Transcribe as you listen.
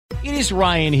It is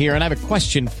Ryan here, and I have a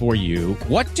question for you.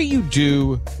 What do you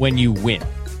do when you win?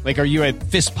 Like, are you a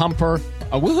fist pumper,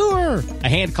 a woohooer, a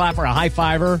hand clapper, a high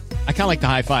fiver? I kind of like the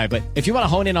high five, but if you want to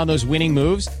hone in on those winning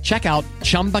moves, check out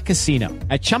Chumba Casino.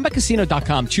 At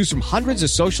ChumbaCasino.com, choose from hundreds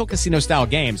of social casino-style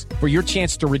games for your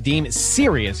chance to redeem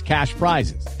serious cash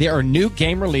prizes. There are new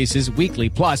game releases weekly,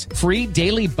 plus free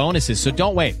daily bonuses. So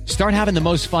don't wait. Start having the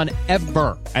most fun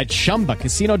ever at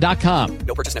ChumbaCasino.com.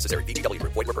 No purchase necessary. VGW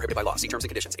Group. Void where prohibited by law. See terms and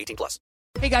conditions. 18+.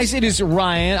 Hey guys, it is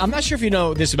Ryan. I'm not sure if you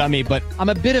know this about me, but I'm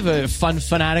a bit of a fun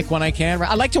fanatic when I can.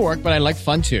 I like to work, but I like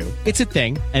fun too. It's a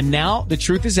thing. And now the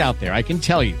truth is out there. I can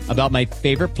tell you about my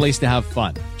favorite place to have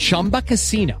fun. Chumba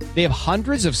Casino. They have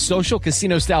hundreds of social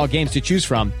casino style games to choose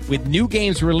from with new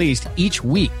games released each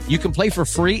week. You can play for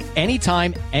free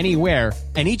anytime, anywhere.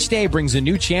 And each day brings a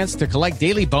new chance to collect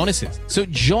daily bonuses. So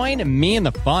join me in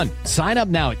the fun. Sign up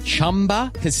now at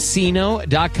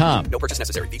ChumbaCasino.com. No purchase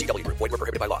necessary. VGW Group. Void where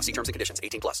prohibited by law. See terms and conditions.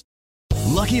 18+.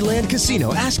 Lucky Land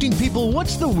Casino, asking people,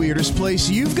 what's the weirdest place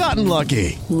you've gotten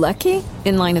lucky? Lucky?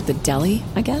 In line at the deli,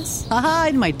 I guess? Aha,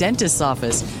 in my dentist's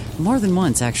office. More than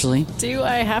once, actually. Do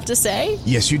I have to say?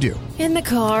 Yes, you do. In the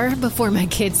car before my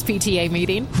kids' PTA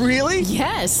meeting. Really?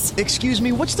 Yes. Excuse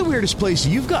me, what's the weirdest place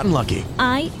you've gotten lucky?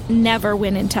 I never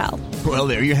win and tell. Well,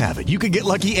 there you have it. You can get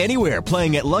lucky anywhere,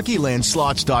 playing at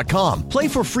LuckyLandSlots.com. Play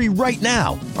for free right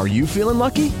now. Are you feeling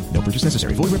lucky? No purchase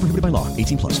necessary. Void where prohibited by law.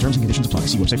 18+. Terms and conditions apply.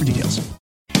 See website for details.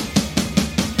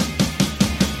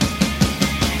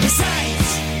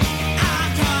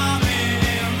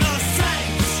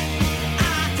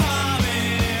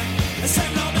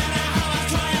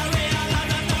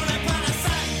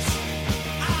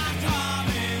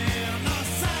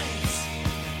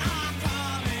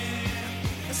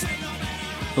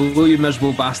 Hello, you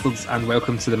miserable bastards, and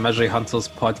welcome to the Misery Hunters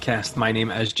podcast. My name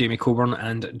is Jamie Coburn,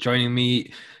 and joining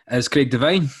me is Craig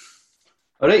Devine.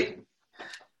 All right.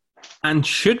 And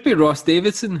should be Ross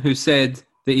Davidson, who said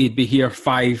that he'd be here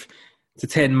 5 to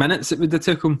 10 minutes. It would have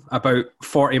took him about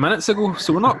 40 minutes ago,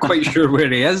 so we're not quite sure where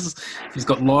he is. He's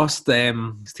got lost.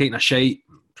 He's taking a shite.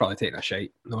 Probably taking a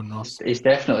shite. No one knows. He's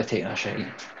definitely taking a shite.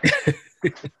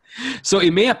 So he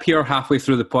may appear halfway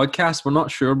through the podcast. We're not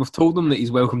sure. We've told him that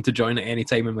he's welcome to join at any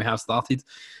time when we have started.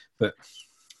 But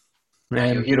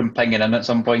you'll hear him pinging in at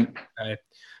some point.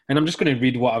 And I'm just going to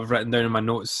read what I've written down in my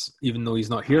notes, even though he's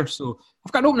not here. So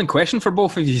I've got an opening question for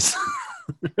both of you.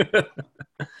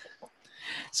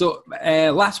 So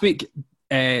last week,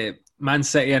 Man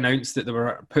City announced that they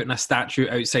were putting a statue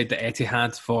outside the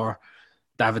Etihad for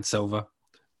David Silva.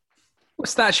 What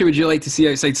statue would you like to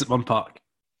see outside St Mirren Park?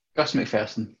 Gus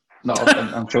McPherson. No,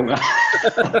 I'm joking.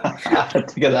 I had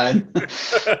to get that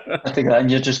in.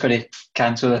 You're just going to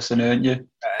cancel this now, aren't you?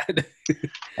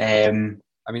 I mean,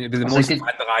 it'd be the most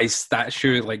vandalised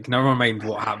statue. Like, never mind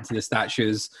what happened to the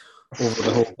statues over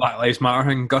the whole Black Lives Matter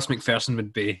thing. Gus McPherson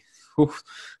would be.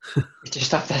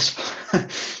 Just have this.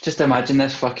 Just imagine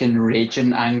this fucking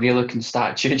raging, angry-looking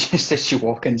statue just as you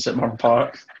walk in St Mirren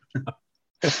Park.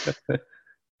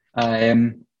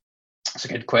 That's a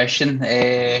good question.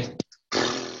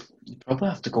 You probably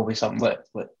have to go with something like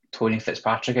Tony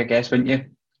Fitzpatrick, I guess, wouldn't you?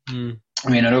 I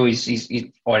mean, I know he's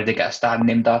already got a stand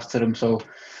named after him, so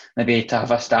maybe to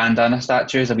have a stand and a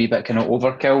statue is a wee bit kind of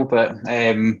overkill. But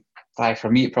for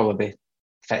me, it'd probably be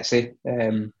Fitzy.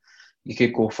 You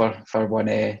could go for one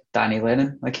Danny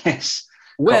Lennon, I guess.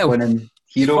 Well, hero.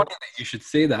 It's funny that you should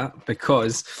say that,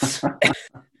 because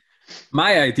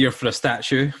my idea for a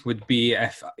statue would be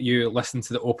if you listen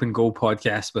to the Open Goal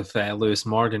podcast with Lewis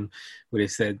Morgan, where he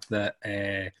said that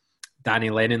Danny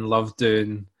Lennon loved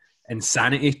doing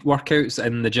insanity workouts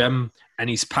in the gym in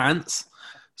his pants.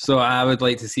 So I would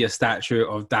like to see a statue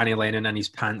of Danny Lennon in his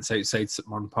pants outside St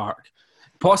Mirren Park,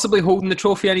 possibly holding the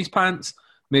trophy in his pants,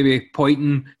 maybe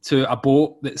pointing to a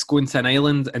boat that's going to an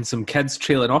island and some kids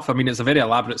trailing off. I mean, it's a very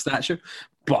elaborate statue,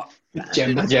 but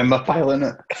Gemma piling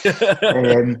it.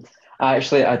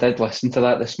 Actually, I did listen to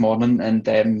that this morning, and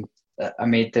I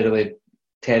made the really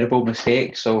terrible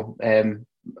mistake. So I've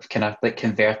kind of like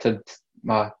converted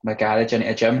my garage into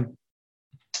a gym,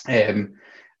 and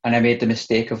I made the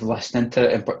mistake of listening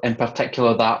to, in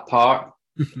particular, that part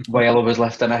while I was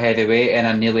lifting a heavy weight, and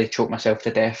I nearly choked myself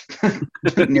to death.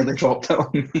 Nearly dropped it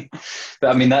on me. But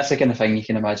I mean, that's the kind of thing you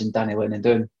can imagine Danny Lennon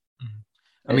doing.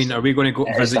 I mean, are we going to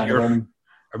go visit your?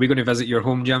 Are we going to visit your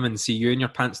home gym and see you in your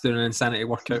pants doing an insanity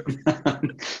workout?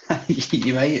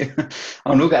 You might.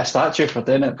 I'll not get a statue for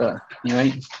doing it, but you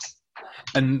might.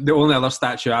 And the only other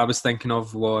statue I was thinking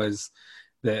of was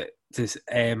that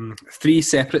 3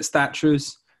 separate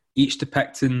statues, each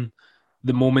depicting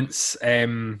the moments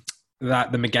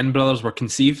that the McGinn brothers were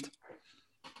conceived.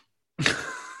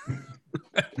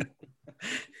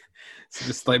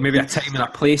 Just like maybe a time and a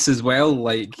place as well,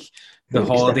 like the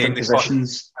holiday in the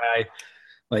positions.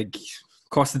 like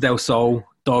Costa del Sol,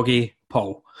 Doggy,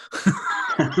 Paul.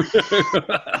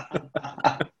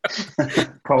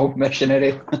 Paul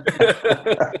missionary.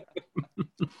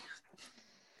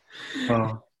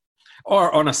 Oh.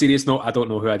 Or on a serious note, I don't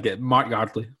know who I'd get. Mark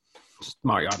Yardley. Just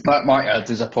Mark Yardley. Mark Yard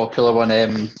is a popular one. I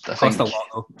Cost think a lot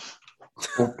though.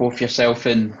 both yourself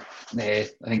and I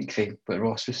think what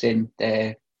Ross was saying.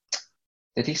 Did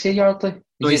he say Yardley?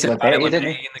 No, he said Barry Lavetti,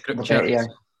 Lavetti in the group chat. Yeah.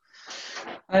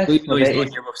 No, he's not here. We've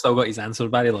still got his answer.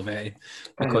 Barry Lavetti.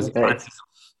 Because he fancies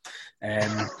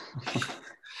him.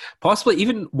 Possibly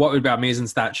even what would be an amazing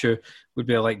statue would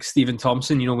be like Stephen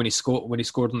Thompson, when he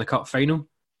scored in the cup final.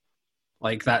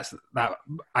 Like that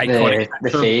iconic the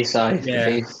face, the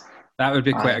face. That would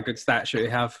be quite a good statue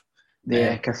to have.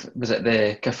 Yeah, was it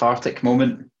the cathartic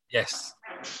moment? Yes.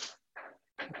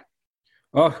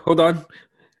 Oh, hold on.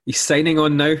 He's signing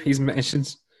on now. He's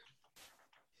mentions.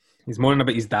 He's moaning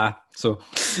about his dad. So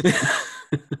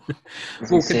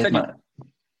we'll continue.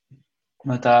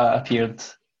 My dad appeared.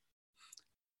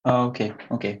 Oh, okay,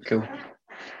 cool.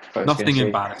 Nothing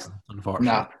embarrassing,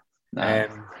 unfortunately. Nah.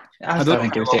 I don't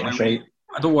think he was taking a shite.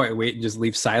 I don't want to wait and just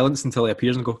leave silence until he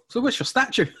appears and go, so what's your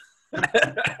statue?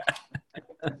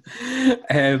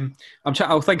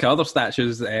 I'll think of other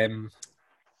statues,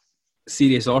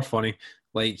 serious or funny,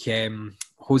 like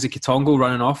Jose Kitongo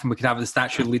running off, and we could have the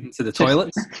statue leading to the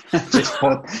toilets. Just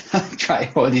try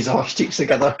to hold these arse cheeks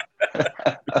together.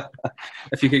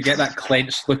 If you could get that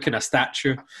clenched look in a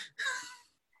statue.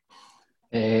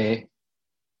 God,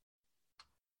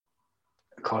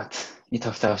 you'd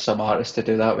have to have some artist to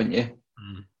do that, wouldn't you?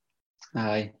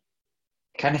 Aye.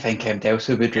 Kind of think else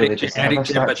who would really deserve Eric a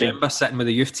statue. Jimba sitting with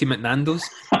the youth team at Nando's,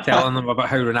 telling them about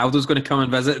how Ronaldo's going to come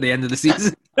and visit at the end of the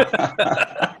season.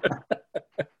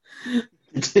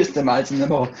 Just imagine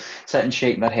them all sitting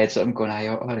shaking their heads at him going, aye,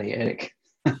 all right, Eric.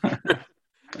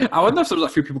 I wonder if there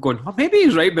was a few people going, oh, maybe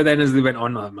he's right, but then as they went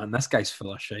on, oh man, this guy's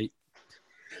full of shite.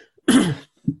 Where's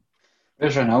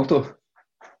Ronaldo?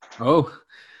 Oh.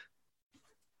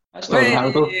 That's not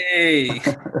Ronaldo.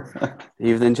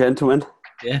 Evening, gentlemen.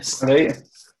 Yes. Right.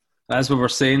 As we were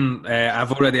saying,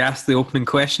 I've already asked the opening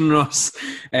question, Ross.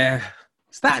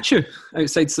 Statue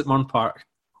outside St Mirren Park.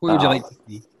 What would you like to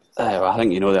see? I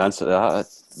think you know the answer to that.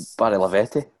 Barry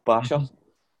Lavetti, Basher.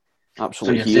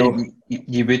 Absolute hero.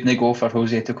 You wouldn't go for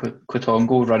Jose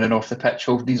Coutongo running off the pitch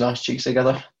holding his arse cheeks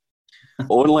together?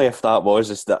 Only if that was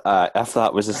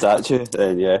the statue,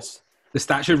 then yes. The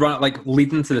statue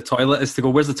leading to the toilet is to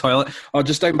go, where's the toilet? Oh,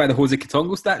 just down by the Jose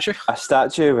Kitongo statue. A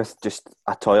statue with just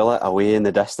a toilet away in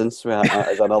the distance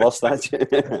is another statue.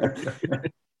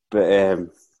 But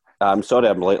I'm sorry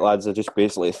I'm late, lads. I just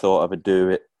basically thought I would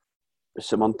do it the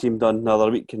St Mirren team done the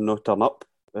other week and no turn up.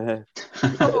 Like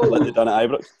they done at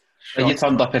Ibrox. You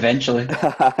turned up eventually.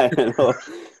 I know.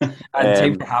 And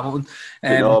time for Hamilton.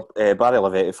 Barry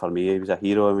Lavetti for me, he was a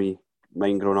hero of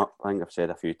mine growing up. I think I've said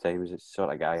a few times, it's the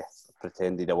sort of guy I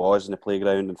pretended I was in the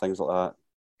playground and things like that.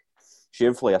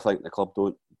 Shamefully, I think the club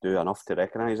don't do enough to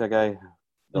recognise a guy.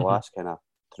 The last kind of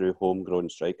true homegrown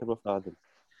striker we've had.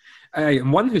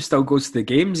 And one who still goes to the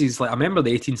games, he's like, I remember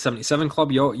the 1877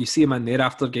 club, you see him in there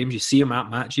after games, you see him at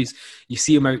matches, you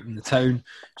see him out in the town,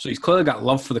 so he's clearly got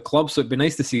love for the club, so it'd be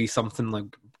nice to see something like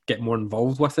get more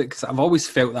involved with it, because I've always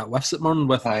felt that with St Mirren,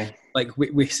 with like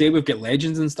we say we've got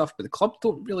legends and stuff, but the club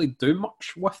don't really do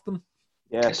much with them.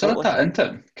 Yeah, it's not that, isn't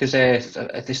it? Because they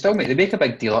make a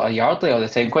big deal out of Yardley all the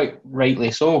time, quite rightly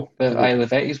so, but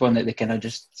Lavetti's one that they kind of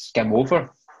just skim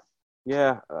over.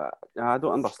 Yeah, I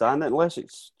don't understand it unless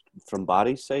it's from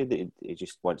Barry's side that he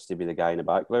just wants to be the guy in the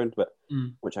background, but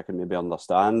which I can maybe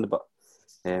understand. But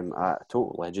a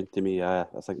total legend to me. I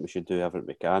think we should do everything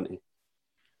we can to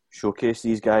showcase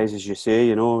these guys, as you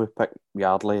say. We picked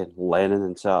Yardley and Lennon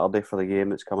on Saturday for the game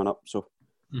that's coming up, so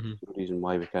no reason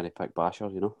why we can't pick Basher.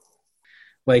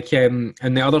 Like, and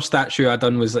the other statue I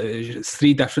done was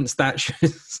 3 different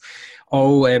statues,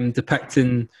 all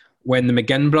depicting when the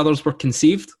McGinn brothers were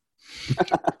conceived.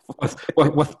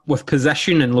 with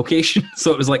position and location,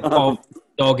 so it was like Paul,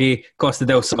 Doggy, Costa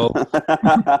del Sol.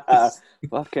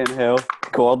 Fucking hell,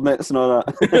 coordinates and all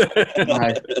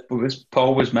that.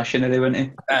 Paul was missionary, wasn't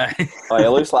he? He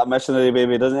looks like a missionary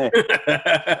baby, doesn't he?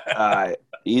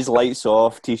 He's lights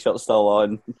off, t-shirt still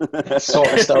on,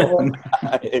 sort of still on.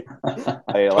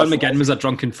 John McGinn was a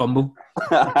drunken fumble.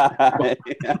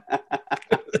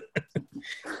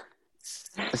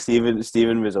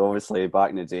 Stephen was obviously back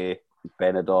in the day.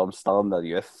 Benidorm still in their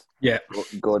youth. Yeah.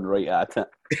 Going right at it.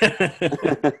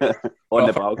 On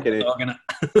the balcony.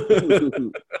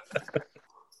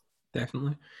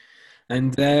 Definitely.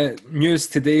 And news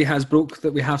today has broke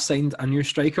that we have signed a new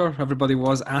striker. Everybody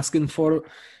was asking for it.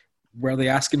 Were they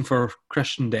asking for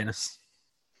Christian Dennis?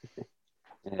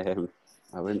 I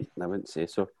wouldn't say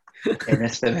so.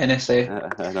 Dennis the Menace, eh?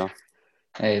 I know.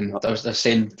 I was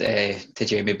saying to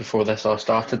Jamie before this all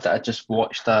started that I just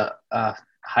watched a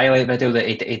highlight video that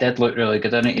he did look really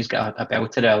good in it. He's got a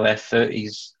belter at left foot.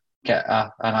 He's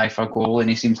got an eye for goal, and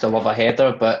he seems to love a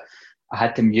header. But I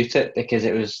had to mute it because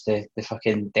it was the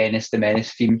fucking Dennis the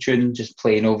Menace theme tune just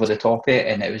playing over the top of it,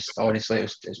 and it was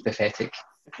pathetic.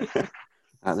 That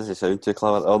doesn't sound too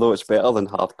clever, although it's better than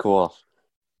hardcore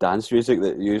dance music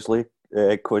that usually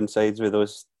coincides with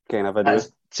those kind of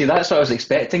videos. That's what I was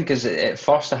expecting, because at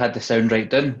first I had the sound right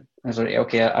down. I was like,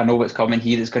 okay, I know what's coming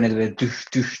here. It's going to be a douche,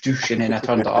 douche, douche, and then I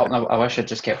turned it up, and I wish I'd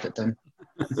just kept it down.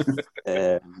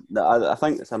 I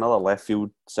think it's another left field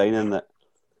signing that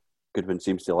Goodwin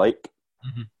seems to like.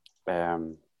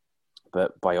 Mm-hmm.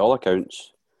 But by all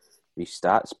accounts, his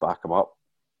stats back him up.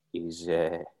 He's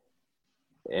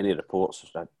any reports,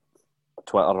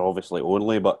 Twitter obviously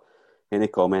only, but any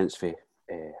comments for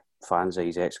fans of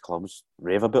his ex-clubs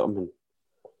rave about him, and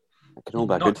it can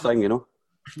only be a good thing, you know.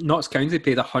 Notts County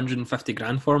paid 150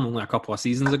 grand for him only a couple of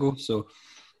seasons ago, so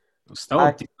it's still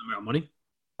a decent amount of money.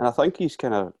 And I think his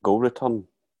kind of goal return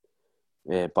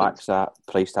backs that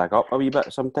price tag up a wee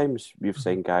bit. Sometimes we've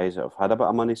seen guys that have had a bit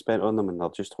of money spent on them and they're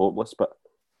just hopeless, but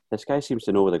this guy seems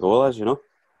to know where the goal is, you know.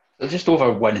 They're just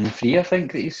over 1 in 3, I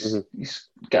think, that he's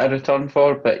got a return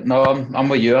for. But no, I'm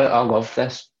with you. I love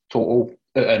this total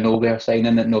out of nowhere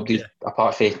signing that nobody,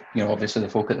 apart from, obviously the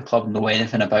folk at the club, know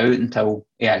anything about until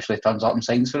he actually turns up and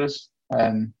signs for us.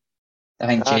 I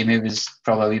think Jamie was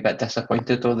probably a wee bit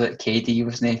disappointed though that KD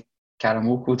wasn't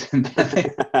Karamoko.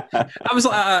 I was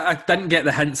like, I didn't get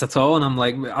the hints at all, and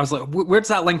I was like, where does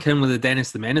that link in with the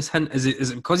Dennis the Menace hint? Is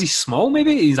it because he's small?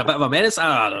 Maybe he's a bit of a menace.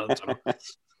 I don't know.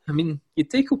 I mean, you'd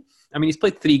take him. I mean, he's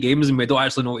played 3 games, and we don't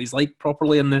actually know what he's like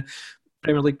properly in the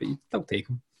Premier League, but you'd still take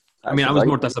him. I mean, I was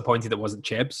more disappointed it wasn't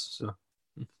Chebs. So.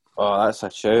 Oh, that's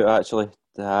a shout, actually.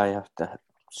 I have to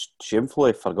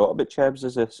shamefully forgot about Chebs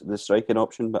as the striking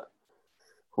option, but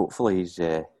hopefully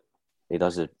he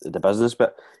does the business.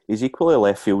 But he's equally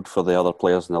left field for the other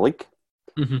players in the league.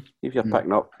 Mm-hmm. If you're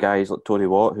picking up guys like Tony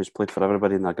Watt, who's played for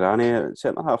everybody in their granny,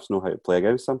 centre halves know how to play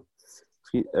against him.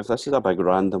 If this is a big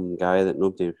random guy that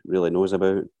nobody really knows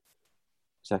about,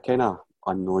 it's a kind of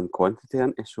unknown quantity,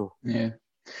 isn't it? So yeah,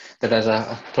 there is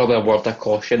probably a word of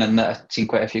caution in that. I've seen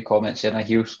quite a few comments saying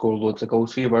he'll score loads of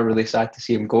goals for you. We're really sad to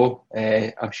see him go.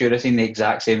 I'm sure I've seen the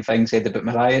exact same thing said about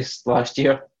Marias last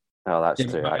year. Oh, that's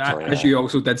true, actually. As you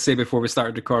also did say before we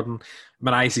started recording,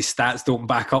 Marias' stats don't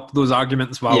back up those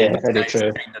arguments, while very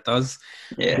true. Kind of does.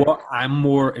 Yeah. What I'm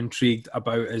more intrigued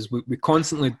about is we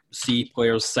constantly see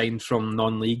players signed from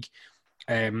non-league.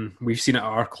 We've seen it at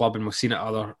our club and we've seen it at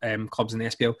other clubs in the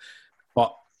SPL,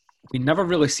 but we never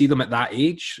really see them at that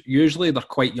age. Usually they're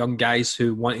quite young guys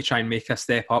who want to try and make a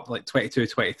step up, like 22,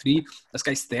 23. This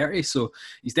guy's 30, so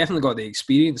he's definitely got the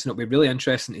experience, and it'll be really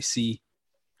interesting to see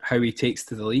how he takes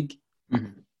to the league.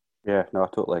 Mm-hmm. Yeah, no, I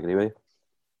totally agree with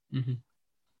you. Mm-hmm.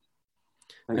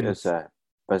 I think there's a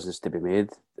business to be made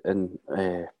in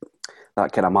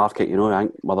that kind of market, you know. I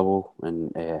think Motherwell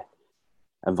and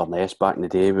Inverness back in the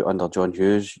day under John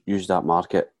Hughes used that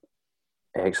market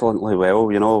excellently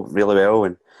well, you know, really well,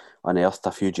 and unearthed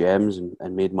a few gems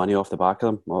and made money off the back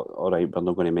of them. All right, we're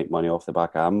not going to make money off the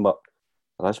back of them, but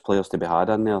there is players to be had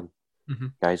in there. Mm-hmm.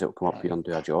 Guys that will come up here and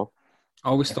do a job. I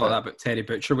always thought that about Terry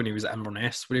Butcher when he was at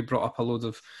Inverness, where he brought up a load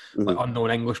of unknown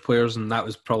English players, and that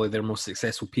was probably their most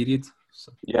successful period.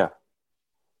 So. Yeah.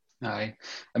 Aye.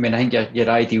 I mean, I think your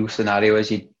ideal scenario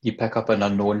is you pick up an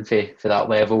unknown for that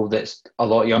level that's a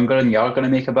lot younger, and you are going to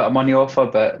make a bit of money off her,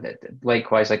 but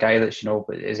likewise a guy that's,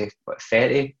 is he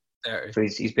 30? 30. So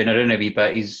he's been around a wee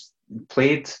bit. He's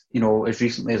played, as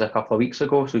recently as a couple of weeks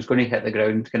ago, so he's going to hit the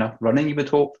ground kind of running, you would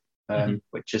hope,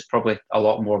 which is probably a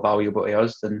lot more valuable to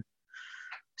us than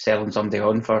selling somebody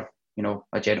on for,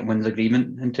 a gentleman's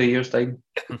agreement in 2 years' time.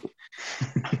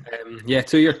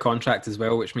 2-year contract as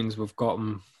well, which means we've got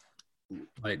him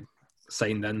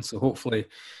signed in. So hopefully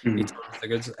he turns the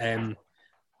goods.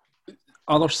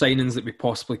 Other signings that we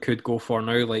possibly could go for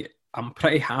now, I'm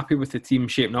pretty happy with the team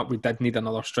shaping up. We did need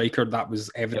another striker. That was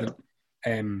evident.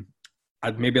 Yep.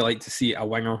 I'd maybe like to see a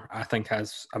winger. I think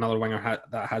has another winger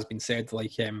that has been said.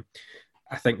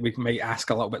 I think we might ask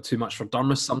a little bit too much for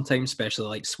Durmus sometimes,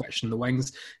 especially switching the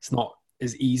wings. It's not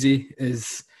as easy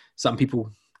as some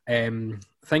people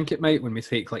think it might when we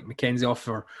take McKenzie off,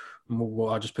 or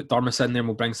we'll just put Durmus in there and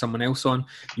we'll bring someone else on.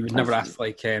 You would never ask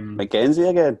McKenzie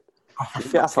again.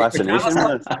 You've got a fascination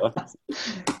with it.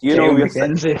 You know,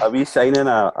 are we signing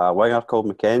a winger called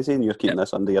Mackenzie and you're keeping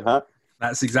this under your hat?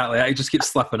 That's exactly it. I just keep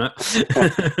slipping it.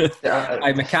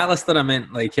 McAllister, I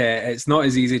meant, like, it's not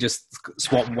as easy just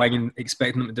swapping wing and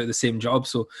expecting them to do the same job.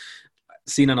 So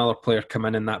seeing another player come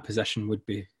in that position would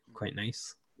be quite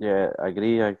nice. Yeah, I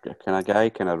agree. A guy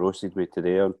kind of roasted me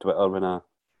today on Twitter when I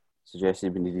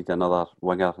suggested we needed another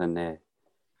winger, and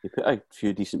he put a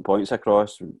few decent points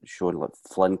across, showing like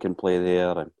Flynn can play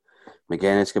there and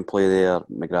McGuinness can play there,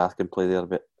 McGrath can play there,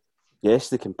 but yes,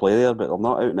 they can play there, but they're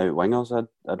not out and out wingers.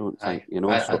 I don't think, you know.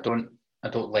 I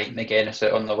don't like McGuinness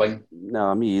out on the wing.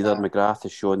 No, me either. McGrath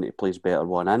has shown that he plays better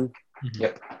one in. Mm-hmm.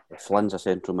 Yep. Flynn's a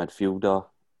central midfielder.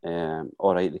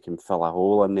 All right, they can fill a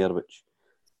hole in there, which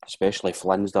especially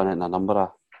Flynn's done it in a number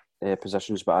of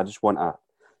positions. But I just want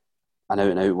an out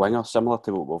and out winger similar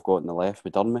to what we've got in the left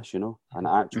with Durmish, you know, an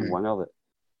actual winger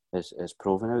that is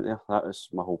proven out there. That is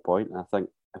my whole point. And I think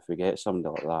if we get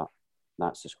somebody like that,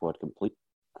 that's the squad complete.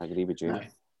 I agree with you.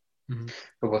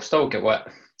 But we've still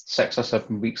got 6 or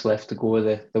 7 weeks left to go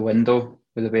with the window,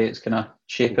 with the way it's kind of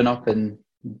shaping up, and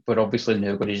we're obviously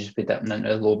now going to just be dipping into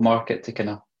the load market to kind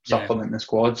of supplement the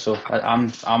squad. So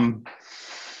I'm I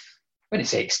wouldn't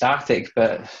say ecstatic,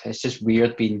 but it's just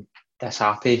weird being this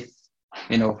happy,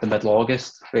 you know, in middle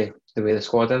August with the way the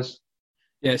squad is.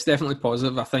 Yeah, it's definitely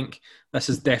positive. I think this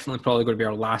is definitely probably going to be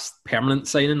our last permanent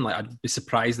signing. Like, I'd be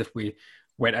surprised if we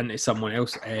went into someone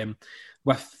else.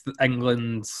 With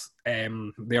England's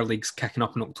their leagues kicking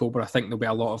up in October, I think there'll be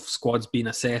a lot of squads being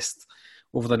assessed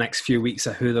over the next few weeks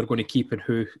of who they're going to keep and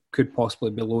who could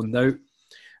possibly be loaned out.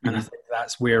 And I think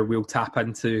that's where we'll tap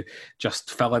into,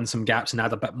 just fill in some gaps and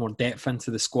add a bit more depth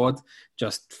into the squad.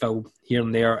 Just fill here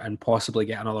and there and possibly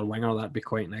get another winger. That'd be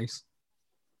quite nice.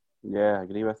 Yeah, I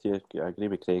agree with you. I agree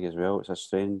with Craig as well. It's a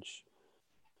strange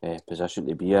position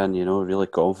to be in, you know, really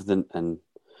confident in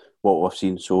what we've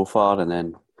seen so far, and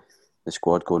then the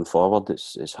squad going forward.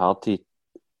 It's hard to,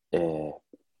 or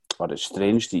it's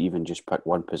strange to even just pick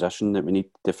one position that we need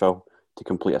to fill to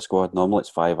complete a squad. Normally it's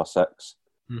 5 or 6.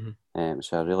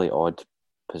 It's a really odd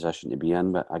position to be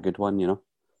in, but a good one, you know.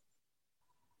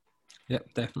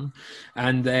 Yep, definitely.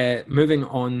 And moving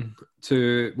on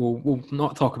to, we'll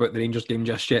not talk about the Rangers game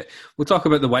just yet. We'll talk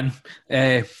about the win.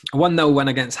 A 1-0 win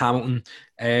against Hamilton.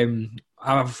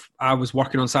 I was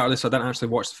working on Saturday, so I didn't actually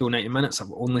watch the full 90 minutes.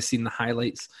 I've only seen the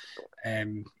highlights.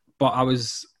 But I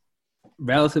was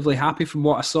relatively happy from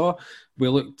what I saw. We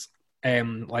looked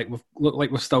like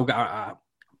we've still got a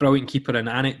brilliant keeper in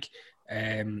Anik.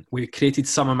 We created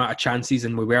some amount of chances,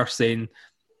 and we were saying,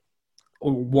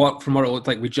 from what it looked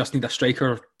like, we just need a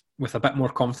striker with a bit more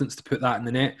confidence to put that in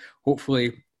the net.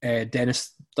 Hopefully,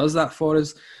 Dennis does that for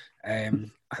us.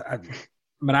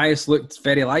 Marius looked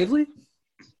very lively,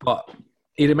 but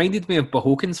he reminded me of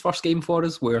Bohoken's first game for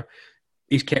us, where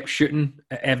he kept shooting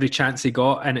at every chance he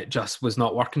got, and it just was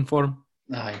not working for him.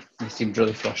 Aye, he seemed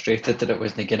really frustrated that it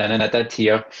wasn't getting in, and I did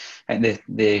hear, and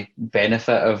the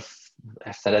benefit of,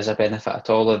 if there is a benefit at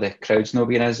all, of the crowds not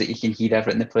being, is that you can hear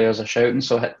everything the players are shouting.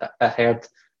 So I heard,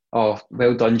 "Oh,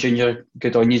 well done, Junior.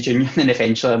 Good on you, Junior." And then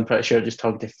eventually, I'm pretty sure I just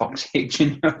heard, "The fuck's sake,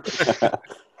 Junior."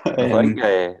 I think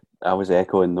I was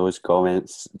echoing those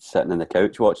comments sitting on the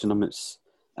couch watching them.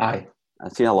 I've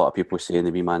seen a lot of people saying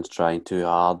the wee man's trying too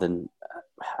hard, and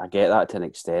I get that to an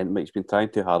extent, but he's been trying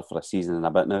too hard for a season and a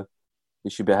bit now.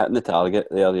 He should be hitting the target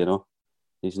there, you know.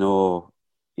 He's no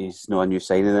a new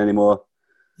signing anymore.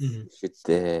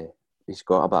 He's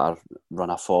got a better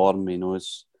run of form. He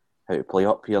knows how to play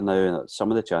up here now, and some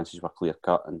of the chances were clear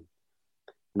cut, and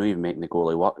even making the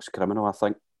goalie work is criminal, I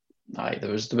think. Aye,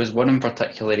 there was one in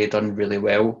particular he done really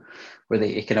well, where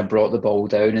he kind of brought the ball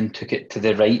down and took it to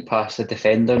the right past the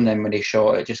defender, and then when he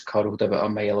shot it, just curled about a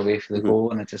mile away from the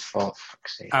goal, and I just thought,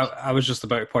 fuck's sake. I was just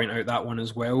about to point out that one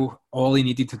as well. All he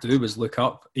needed to do was look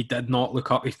up. He did not look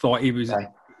up. He thought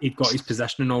he'd got his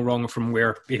positioning all wrong from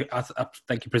where I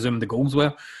think he presumed the goals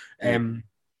were,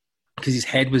 because his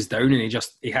head was down and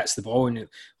he hits the ball, and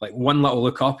like one little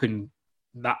look up, and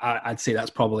that I'd say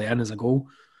that's probably in as a goal.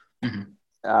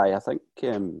 Aye, I think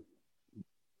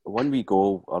one wee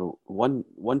goal, or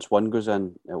once one goes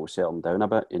in, it will settle him down a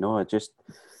bit. You know,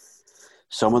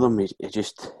 some of them he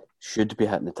just should be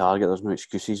hitting the target. There's no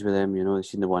excuses with them. You know, you've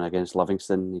seen the one against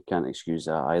Livingston. You can't excuse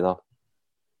that either.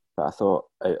 But I thought,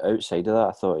 outside of that,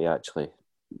 I thought he actually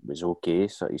was okay.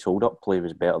 So his hold-up play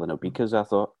was better than Obika's, I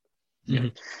thought.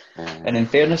 And in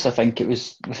fairness, I think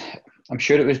I'm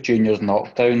sure it was Junior's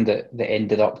knockdown that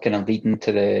ended up kind of leading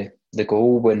to the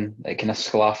goal, when it kind of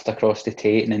sclaffed across to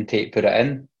Tate, and then Tate put it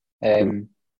in.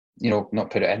 You know, not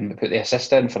put it in, but put the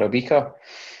assist in for Obika.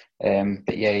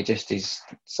 But yeah, he's it's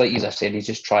like as I said, he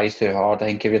just tries too hard. I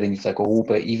think he really needs a goal,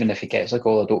 but even if he gets a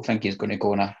goal, I don't think he's going to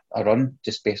go on a run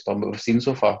just based on what we've seen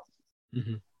so far.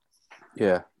 Mm-hmm.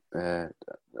 Yeah, I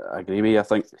agree with you. I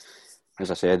think,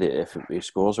 as I said, if he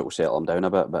scores, it will settle him down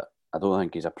a bit, but I don't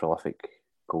think he's a prolific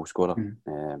goal scorer.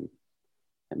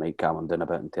 It might calm him down a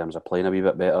bit in terms of playing a wee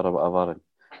bit better or whatever and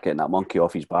getting that monkey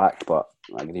off his back, but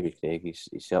I agree with Craig, he's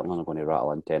certainly not going to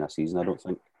rattle in 10 a season, I don't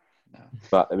think. No.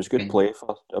 But it was good play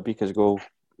for Obika's goal.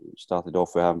 It started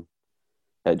off with him.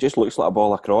 It just looks like a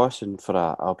ball across and for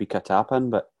a Obika tap-in,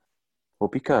 but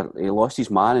Obika, he lost his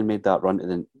man and made that run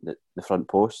to the front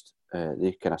post.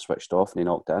 They kind of switched off and he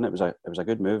knocked it in. It was a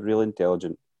good move, really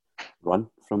intelligent run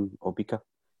from Obika.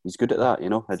 He's good at that, you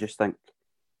know. I just think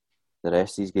the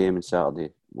rest of his game on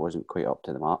Saturday wasn't quite up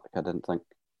to the mark, I didn't think.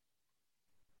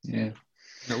 Yeah.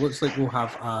 It looks like we'll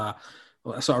have a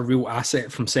sort of real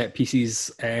asset from set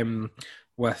pieces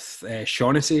with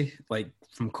Shaughnessy, like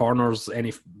from corners,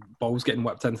 any balls getting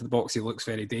whipped into the box, he looks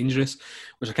very dangerous,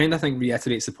 which I kind of think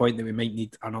reiterates the point that we might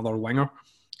need another winger,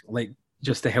 like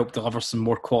just to help deliver some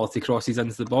more quality crosses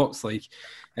into the box, like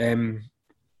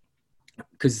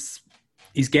because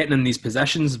he's getting in these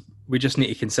positions, we just need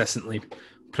to consistently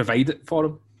provide it for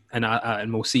him,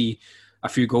 and we'll see a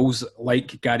few goals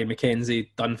like Gary McKenzie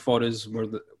done for us, where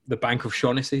the bank of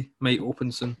Shaughnessy might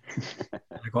open soon.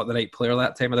 I got the right player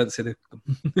that time. I didn't say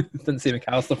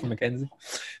McAllister for McKenzie.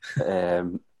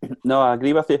 No, I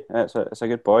agree with you. It's a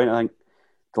good point. I think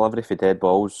delivery for dead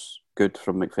balls good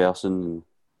from McPherson and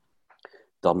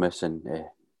Durmus and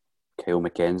Kyle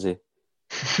McKenzie.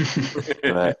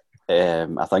 But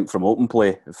I think from open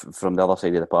play, from the other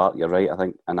side of the park, you're right. I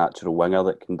think a natural winger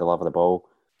that can deliver the ball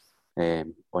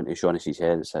onto Shaughnessy's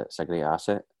head, it's a great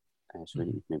asset. So we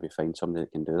need to maybe find somebody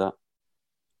that can do that.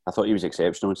 I thought he was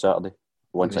exceptional on Saturday.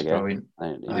 Once again,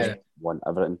 he just won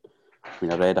everything. I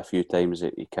mean, I read a few times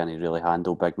that he can't really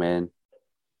handle big men.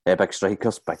 Big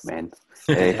strikers, big men.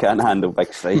 He can't handle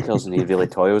big strikers and he really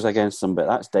toils against them, but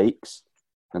that's Dykes.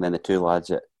 And then the two lads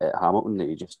at Hamilton that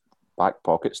he just back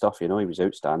pocket stuff, you know, he was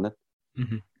outstanding.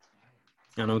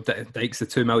 I know Dykes the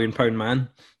 £2 million man.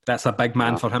 That's a big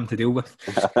man for him to deal with.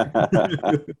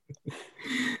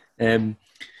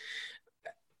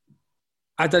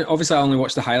 Obviously, I only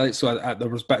watched the highlights, so there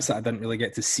was bits that I didn't really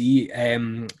get to see.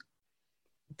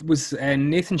 Was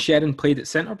Nathan Sheridan played at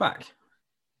centre back,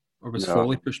 or was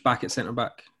Foley pushed back at centre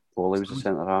back? Foley was the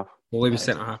centre half. Foley was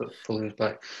centre half. Foley was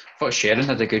back. I thought Sheridan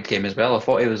had a good game as well. I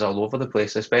thought he was all over the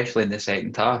place, especially in the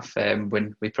second half,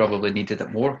 when we probably needed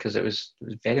it more, because it was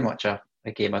very much a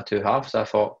game of two halves. I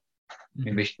thought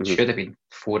we should have been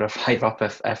 4 or 5 up,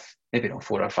 if maybe not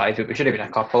 4 or 5, but we should have been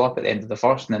a couple up at the end of the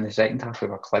first, and in the second half we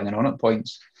were clinging on at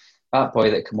points. That boy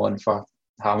that came on for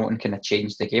Hamilton kind of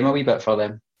changed the game a wee bit for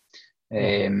them.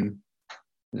 It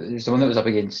was the one that was up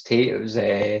against Tate. It was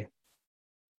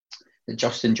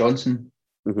Justin Johnson.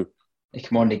 He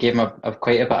came on, they gave him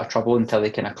quite a bit of trouble until they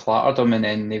kind of clattered him, and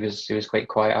then he was quite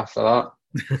quiet after that.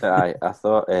 I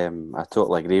thought I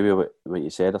totally agree with what you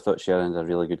said. I thought Sheridan's a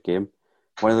really good game.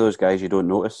 One of those guys you don't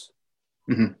notice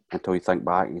until you think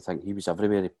back. You think he was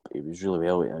everywhere. He was really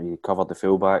well. I mean, he covered the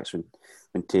fullbacks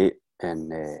when Tate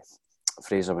and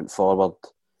Fraser went forward.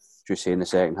 Just say in the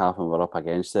second half and we're up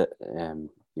against it.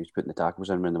 He was putting the tackles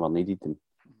in when they were needed, and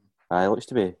it looks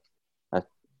to be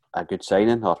a good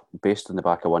signing. Or based on the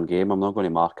back of one game, I'm not going to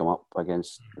mark him up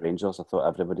against Rangers. I thought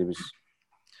everybody was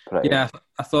pretty. I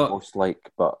thought most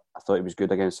but I thought he was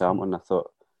good against Hamilton. I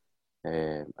thought.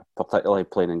 Particularly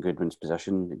playing in Goodwin's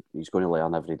position, he's going to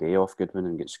learn every day off Goodwin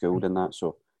and get schooled in that,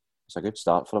 so it's a good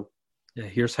start for him. Yeah,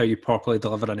 here's how you properly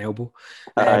deliver an elbow.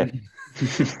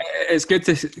 It's good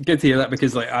to hear that,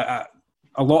 because like a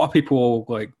lot of people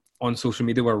like on social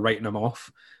media were writing him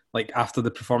off like after the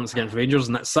performance against Rangers,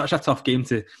 and that's such a tough game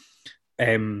to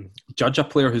judge a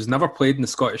player who's never played in the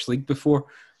Scottish League before.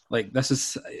 Like, this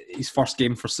is his first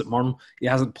game for St Mirren. He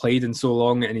hasn't played in so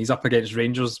long, and he's up against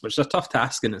Rangers, which is a tough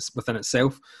task within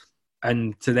itself.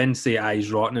 And to then say,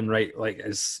 he's rotten, and right, like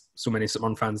as so many St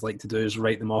Mirren fans like to do, is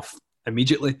write them off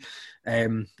immediately.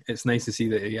 It's nice to see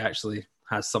that he actually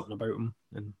has something about him.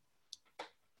 And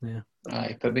yeah.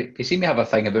 Aye, but we seem to have a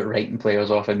thing about writing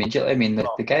players off immediately. I mean, the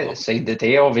guy that signed the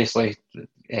day, obviously,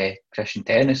 Christian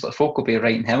Dennis, like, folk will be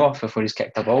writing him off before he's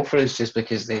kicked a ball for us just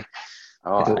because they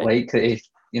don't like that he.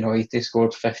 You know, he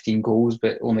scored 15 goals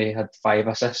but only had 5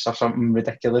 assists or something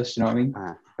ridiculous, you know what I mean?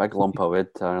 Big lump of wood,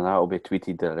 and that'll be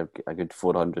tweeted a good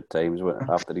 400 times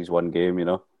after his one game, you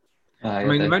know? I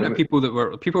mean, the amount of people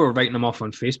were writing him off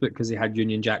on Facebook because he had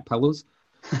Union Jack pillows.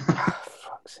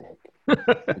 Fuck's sake.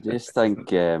 I just think...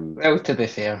 well, to be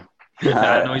fair.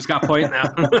 No, he's got a point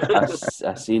now.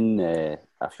 I seen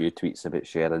a few tweets about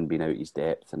Sheringham being out his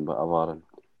depth and whatever. And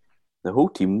the whole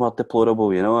team were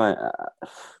deplorable, you know.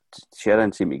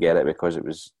 Sheringham seemed to get it because it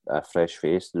was a fresh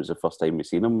face and it was the first time we've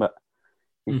seen him, but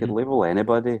he could label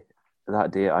anybody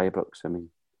that day at Ibrox. I mean,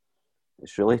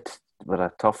 it's really we're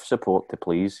a tough support to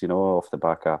please, you know, off the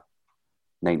back of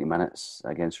 90 minutes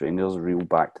against Rangers, real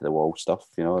back to the wall stuff,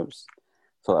 you know.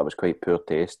 Thought that was quite poor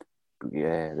taste.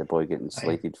 Yeah, the boy getting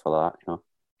slated for that, you know.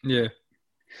 Yeah.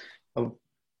 Oh,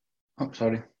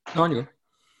 sorry. No, on you go.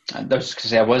 I was going to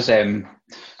say, I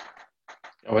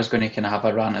was going to kind of have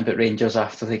a rant about Rangers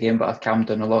after the game, but I've calmed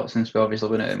down a lot since we obviously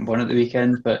won at the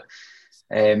weekend. But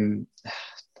I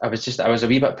was a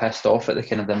wee bit pissed off at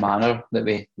the manner that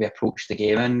we approached the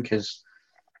game in, because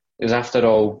it was after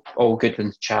all good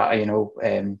and chatty, you know.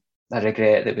 I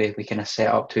regret that we kind of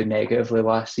set up too negatively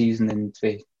last season, and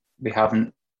we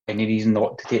haven't any reason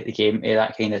not to take the game to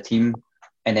that kind of team.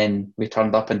 And then we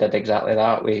turned up and did exactly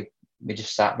that. We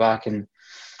just sat back and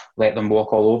let them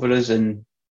walk all over us. And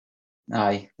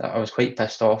I was quite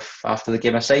pissed off after the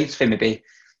game. Aside from definitely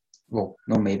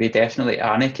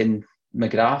Anik and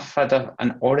McGrath had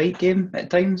an alright game at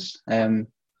times. Yeah,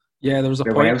 there was a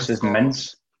everyone point. Else is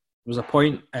mince. There was a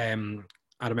point.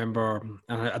 I remember,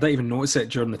 and I didn't even notice it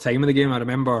during the time of the game. I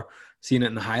remember seeing it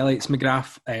in the highlights.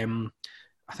 McGrath,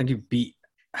 I think he beat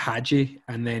Hadji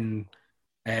and then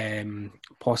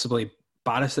possibly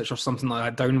Barisic or something like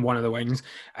that down one of the wings,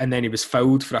 and then he was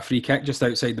fouled for a free kick just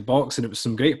outside the box, and it was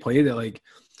some great play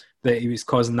that he was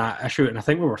causing that issue. And I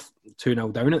think we were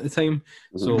 2-0 down at the time.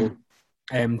 So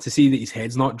to see that his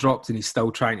head's not dropped and he's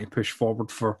still trying to push forward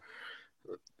for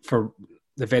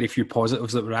the very few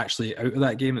positives that were actually out of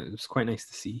that game, it was quite nice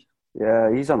to see.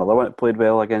 Yeah, he's another one that played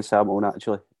well against Hamilton,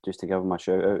 actually, just to give him a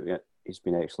shout out. Yeah, he's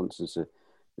been excellent since the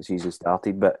season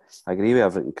started. But I agree with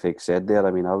everything Craig said there.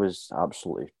 I mean, I was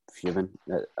absolutely fuming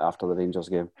after the Rangers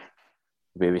game.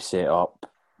 The way we set up,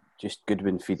 just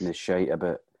Goodwin feeding his shite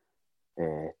about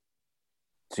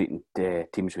treating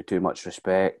teams with too much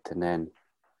respect, and then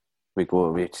we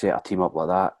set a team up like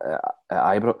that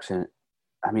at Ibrox. And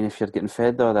I mean, if you're getting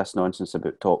fed all this nonsense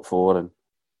about top four, and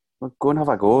well, go and have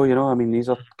a go, you know. I mean, these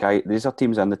are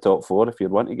teams in the top four. If you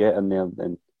want to get in there,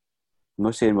 then I'm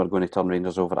not saying we're going to turn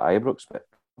Rangers over at Ibrox,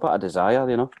 but a desire,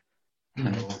 you know.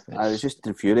 Mm-hmm. It was just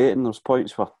infuriating. Those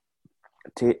points were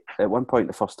at one point in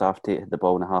the first half, Tate had the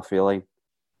ball in the halfway line.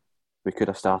 We could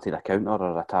have started a counter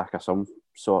or attack of some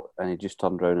sort, and he just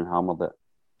turned around and hammered it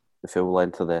the full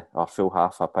length of our full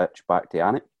half of pitch back to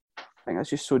Anik. I think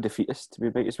that's just so defeatist. We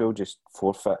might as well just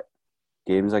forfeit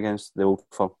games against the old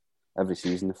firm every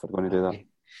season if we're going to do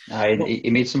that. He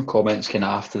made some comments kind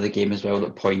of after the game as well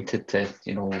that pointed to,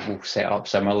 you know, we'll set up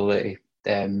similarly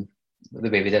the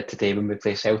way we did today when we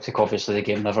play Celtic. Obviously the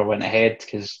game never went ahead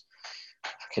because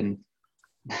fucking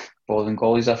Bowling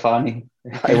Golly's a fanny.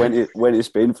 I went to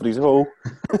Spain for his hole.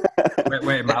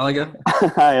 went to Malaga.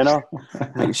 You know.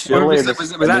 Surely is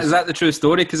that the true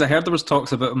story? Because I heard there was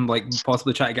talks about him like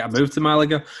possibly trying to get a move to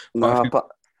Malaga. But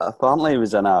apparently he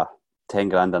was in a 10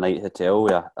 grand a night hotel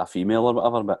with a female or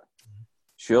whatever. But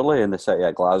surely in the city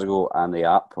of Glasgow and the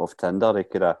app of Tinder, he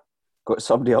could have got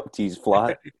somebody up to his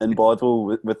flat in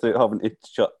Bodville without having to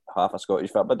shut half a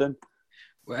Scottish football down.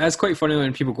 It's quite funny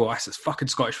when people go, "This is fucking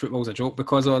Scottish football's a joke"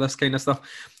 because of all this kind of stuff.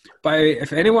 But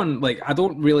if anyone, like, I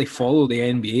don't really follow the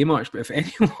NBA much, but if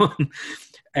anyone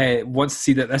wants to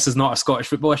see that this is not a Scottish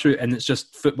football issue and it's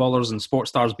just footballers and sports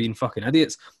stars being fucking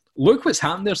idiots, look what's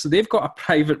happened there. So they've got a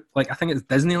private, like, I think it's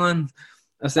Disneyland,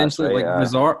 essentially, right,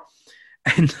 resort,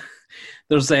 and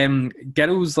there's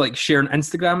girls like sharing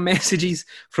Instagram messages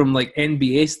from like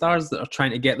NBA stars that are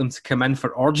trying to get them to come in for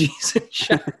orgies and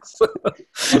shit.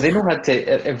 If they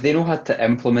know how to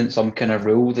implement some kind of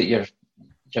rule that you're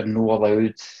not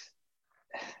allowed,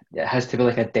 it has to be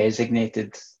like a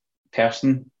designated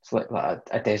person. It's like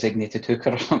a designated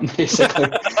hooker or something, basically.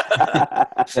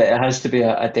 It has to be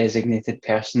a designated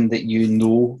person that you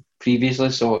know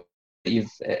previously. So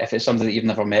if it's somebody that you've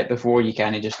never met before, you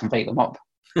can't just invite them up.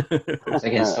 It's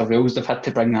against the rules. They've had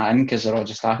to bring that in because they're all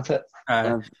just at it.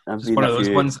 It's one of those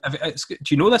ones. Do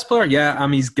you know this player? Yeah,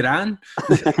 I'm his gran.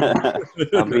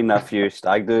 I've been a few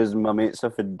stag do's and my mates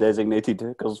have been designated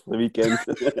hookers for the weekend.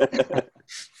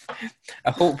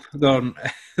 I hope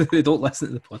they don't listen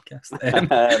to the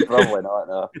podcast. Probably not,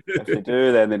 no. If they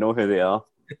do, then they know who they are.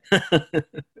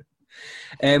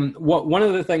 One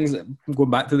of the things, going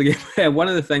back to the game, one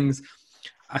of the things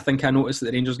I think I noticed at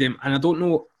the Rangers game, and I don't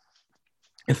know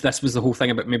if this was the whole thing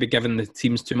about maybe giving the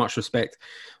teams too much respect,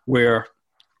 where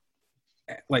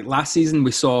like last season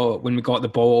we saw when we got the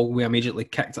ball, we immediately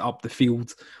kicked it up the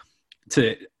field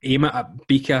to aim it at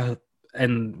Bika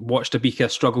and watched Abika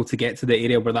struggle to get to the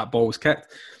area where that ball was kicked.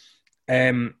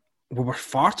 We were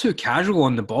far too casual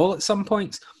on the ball at some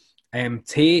points.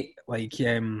 Tate,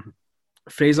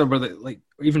 Fraser,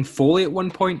 even Foley at one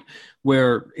point,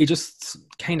 where he just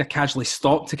kind of casually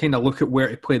stopped to kind of look at where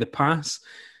to play the pass.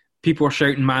 People were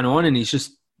shouting man on, and he's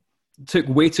just took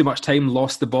way too much time,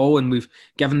 lost the ball, and we've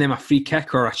given them a free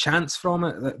kick or a chance from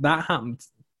it. That happened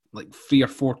like 3 or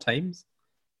 4 times.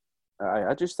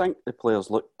 I just think the players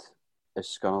looked as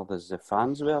scunnered as the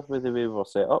fans were with the way we were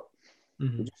set up.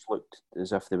 They just looked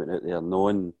as if they went out there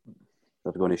knowing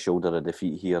they're going to shoulder a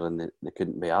defeat here and they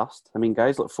couldn't be asked. I mean,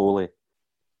 guys like Foley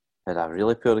had a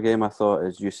really poor game, I thought.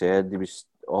 As you said, he was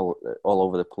all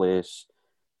over the place.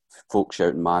 Folks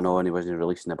shouting man on, he wasn't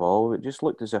releasing the ball. It just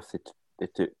looked as if they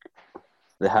took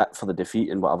the hit for the defeat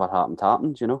and whatever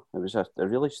happened, you know. It was a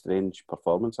really strange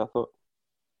performance, I thought.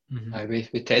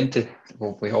 We tend to,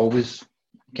 we always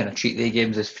kind of treat the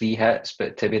games as free hits,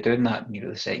 but to be doing that,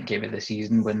 the second game of the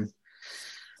season when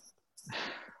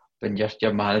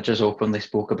your managers openly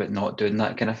spoke about not doing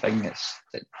that kind of thing,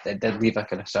 it did leave a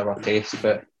kind of sour taste,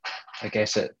 but I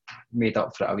guess it made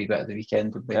up for it a wee bit at the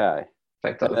weekend when we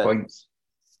picked up the points.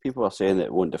 People are saying that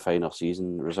it won't define our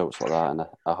season, results like that, and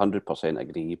I 100%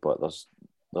 agree, but there's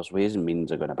ways and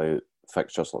means of going about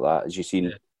fixtures like that, as you've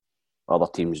seen other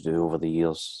teams do over the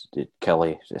years.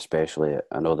 Kelly especially,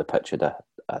 I know the pitch had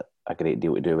a great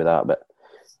deal to do with that, but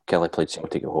Kelly played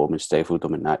Celtic at home and stifled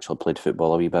them and naturally played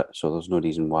football a wee bit, so there's no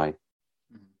reason why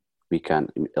we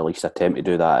can't at least attempt to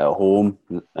do that at home,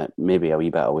 maybe a wee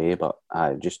bit away, but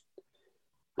I'm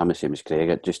the same as Craig.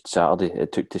 It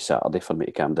took to Saturday for me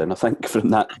to calm down, I think, from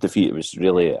that defeat. I was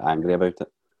really angry about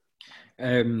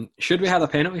it. Should we have a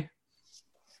penalty?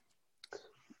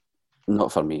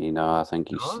 Not for me, no. I think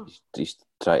he's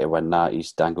trying to win that.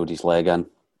 He's dangled his leg in.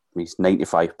 He's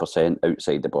 95%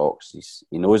 outside the box.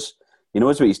 He knows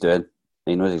what he's doing.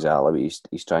 He knows exactly what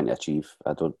he's trying to achieve.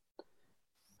 I don't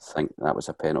think that was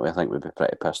a penalty. I think we'd be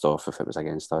pretty pissed off if it was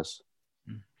against us.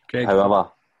 Craig.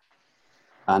 However,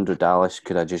 Andrew Dallas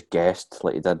could have just guessed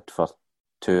like he did for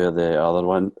 2 of the other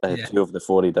one, 2 of the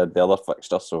 4 he did the other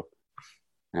fixture. So,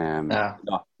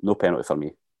 no penalty for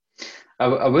me.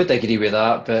 I would agree with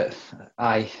that, but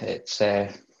it's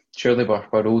surely we're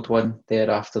owed one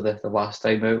there after the last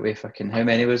time out. We fucking, how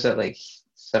many was it? Like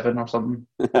 7 or something?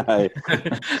 I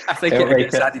think it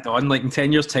gets added on. Like in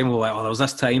 10 years' time, we're like, there was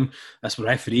this time this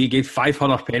referee gave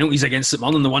 500 penalties against St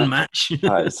Mirren in the one match.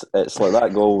 It's like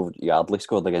that goal Yardley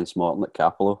scored against Morton at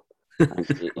Capello.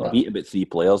 He beat about 3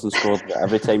 players and scored. But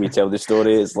every time you tell the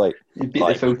story, it's like he beat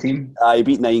the full team. He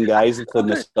beat 9 guys,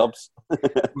 including the subs.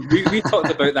 we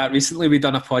talked about that recently. We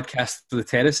done a podcast for the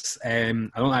Terrace. I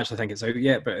don't actually think it's out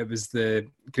yet, but it was the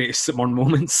greatest St Mirren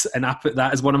moments, and I put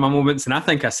that as one of my moments. And I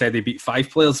think I said they beat 5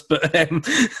 players, but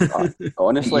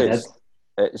honestly,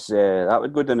 it's that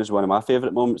would go down as one of my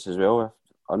favourite moments as well.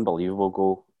 Unbelievable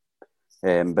goal.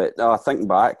 But thinking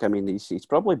back, I mean, he's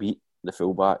probably beat the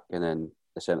fullback and then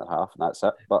the centre half, and that's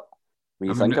it. But when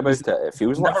you think about it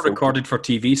feels like never recorded for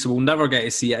TV, so we'll never get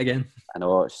to see it again. I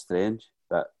know, it's strange,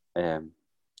 but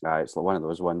it's like one of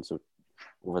those ones. So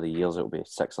over the years, it'll be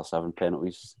 6 or 7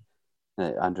 penalties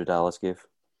that Andrew Dallas gave.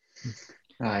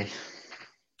 Aye.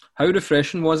 How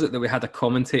refreshing was it that we had a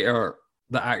commentator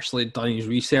that actually done his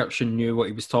research and knew what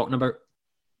he was talking about?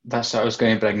 That's what I was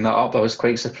going to bring that up. I was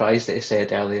quite surprised that he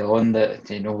said early on that,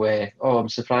 I'm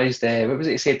surprised, what was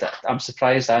it he said? That I'm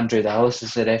surprised Andrew Dallas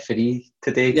is the referee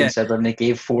today, considering they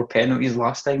gave 4 penalties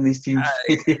last time these teams.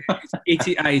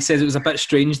 He says it was a bit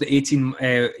strange that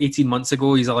 18 months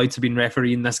ago he's allowed to be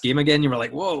refereeing this game again. You were like,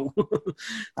 whoa.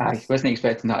 I wasn't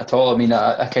expecting that at all. I mean,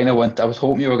 I was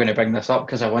hoping you were going to bring this up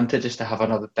because I wanted just to have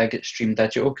another dig at Stream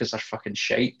Digital because they're fucking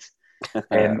shite.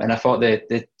 And I thought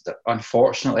that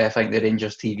unfortunately, I think the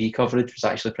Rangers TV coverage was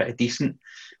actually pretty decent.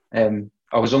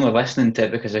 I was only listening to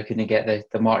it because I couldn't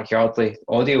get the Mark Yardley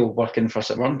audio working for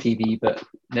St Mirren TV, but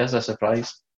there's a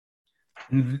surprise.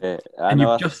 Sorry,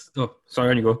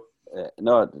 on you go.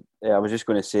 I was just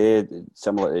going to say,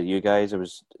 similar to you guys, I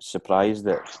was surprised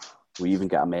that we even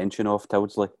get a mention of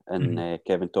Tildesley and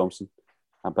Kevin Thompson.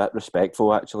 A bit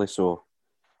respectful, actually, so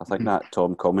I think that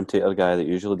Tom commentator guy that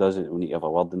usually does it will need to have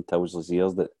a word in Tildesley's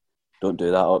ears that don't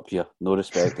do that up here. No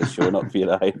respect is shown up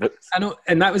here either. I know,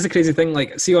 and that was the crazy thing.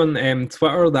 Like, see on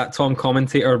Twitter, that Tom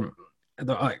commentator,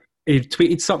 he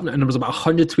tweeted something, and there was about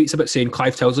 100 tweets about saying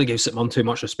Clive Tildesley gave St Mirren too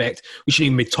much respect. We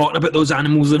shouldn't even be talking about those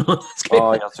animals and all.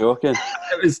 Oh, you're joking.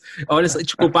 It was honestly,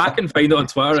 go back and find it on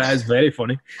Twitter. It is very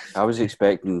funny. I was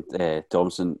expecting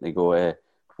Thompson to go,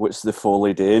 "What's the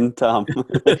Foley doing, Tam?"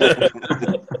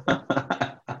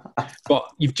 But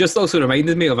you've just also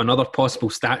reminded me of another possible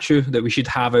statue that we should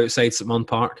have outside St Mirren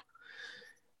Park.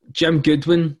 Jim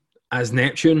Goodwin as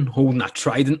Neptune holding a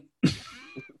trident.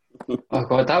 Oh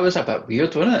God, that was a bit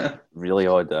weird, wasn't it? Really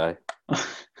odd, aye.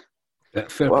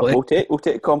 Fair play. We'll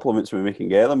take compliments when we can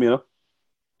get them, you know.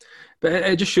 But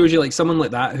it just shows you, like, someone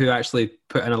like that who actually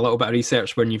put in a little bit of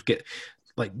research when you've got,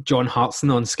 like, John Hartson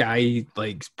on Sky,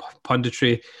 like,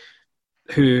 punditry,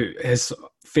 who has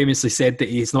famously said that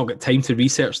he's not got time to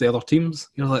research the other teams.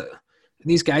 You know, like,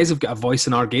 these guys have got a voice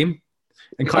in our game.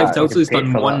 And Clive Tilsley's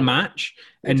done one match,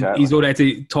 and he's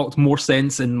already talked more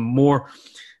sense and more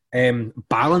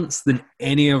balance than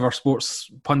any of our sports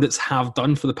pundits have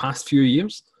done for the past few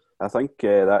years. I think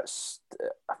it's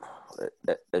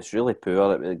really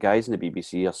poor. The guys in the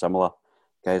BBC are similar.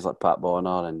 Guys like Pat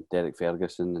Bonner and Derek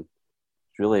Ferguson. And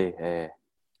it's really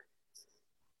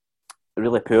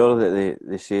really poor that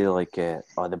they say, like,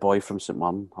 the boy from St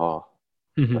Mirren or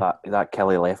that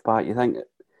Kelly left back. You think,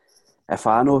 if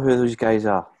I know who those guys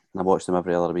are and I watch them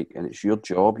every other week, and it's your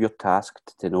job, you're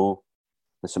tasked to know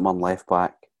the St Mirren left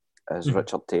back is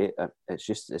Richard Tate,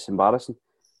 it's embarrassing.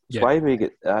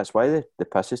 That's why the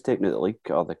piss is taken out of the league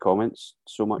or the comments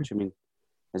so much. I mean,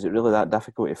 is it really that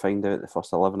difficult to find out the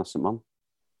first 11 of St Mirren?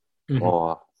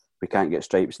 Or we can't get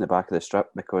stripes in the back of the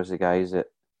strip because the guys that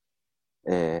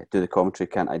do the commentary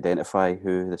can't identify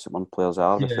who the St Mirren players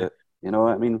are without, you know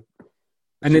what I mean?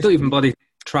 And they don't even bloody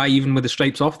try even with the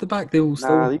stripes off the back. They'll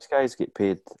still... these guys get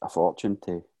paid a fortune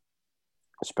to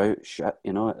spout shit,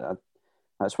 you know.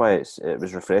 That's why it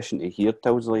was refreshing to hear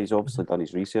Tilsley. He's obviously done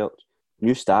his research.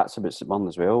 New stats about St Mirren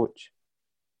as well, which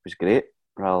was great,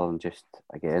 rather than just,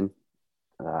 again,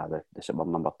 the St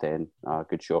Mirren number 10,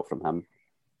 good shot from him,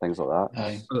 things like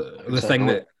that.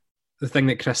 The thing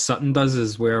that Chris Sutton does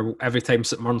is where every time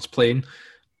St Mirren's playing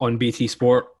on BT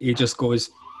Sport, he just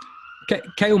goes,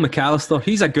 Kyle McAllister,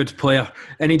 he's a good player,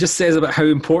 and he just says about how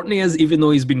important he is, even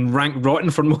though he's been ranked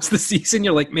rotten for most of the season.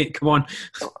 You're like, mate, come on.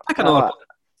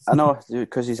 I know,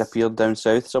 because he's appeared down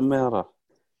south somewhere, or,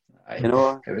 you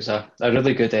know. It was a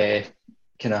really good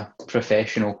kind of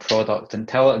professional product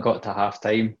until it got to half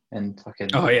time and fucking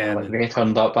Ray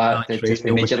turned up at it just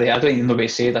immediately. I don't even know what to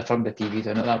say. I turned the TV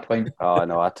down at that point. Oh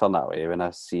no, I turn that way when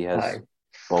I see his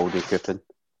baldy coupon.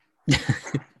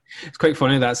 It's quite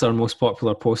funny. That's our most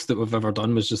popular post that we've ever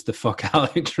done, was just the fuck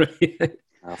Alex Ray.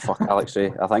 Fuck Alex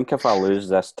Ray. I think if I lose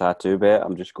this tattoo bet,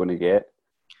 I'm just going to get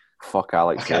fuck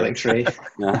Alex Ray. Alex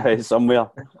Ray. Somewhere.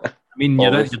 I mean,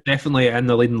 you're definitely in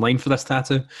the leading line for this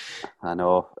tattoo. I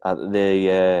know.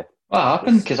 What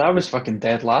happened? Because I was fucking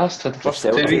dead last for the first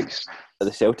 2 weeks.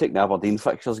 The Celtic and Aberdeen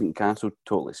fixtures getting cancelled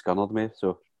totally scunnered me.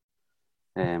 So,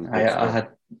 I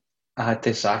had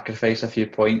to sacrifice a few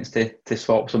points to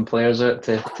swap some players out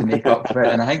to make up for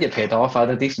it, and I think it paid off. I had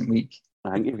a decent week.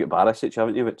 I think you've got Barisic,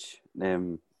 haven't you? Which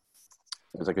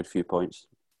was a good few points.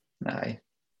 Aye.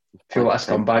 Feel like a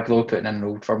scumbag though, putting in an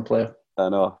Old Firm player. I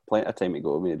know, plenty of time to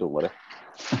go, mate. Don't worry.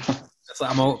 It's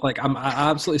like I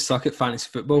absolutely suck at fantasy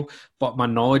football, but my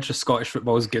knowledge of Scottish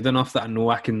football is good enough that I know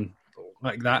I can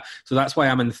like that. So that's why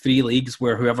I'm in 3 leagues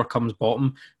where whoever comes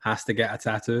bottom has to get a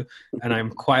tattoo, and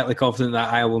I'm quietly confident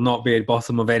that I will not be at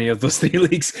bottom of any of those 3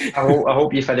 leagues. I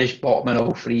hope you finish bottom in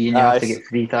all 3 and you have to get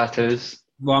 3 tattoos.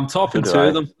 Well, I'm top in 2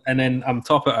 of them, and then I'm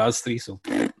top at us 3. So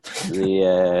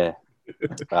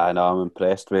I know, I'm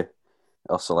impressed with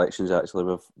our selections actually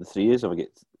with the 3s. If we get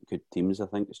good teams, I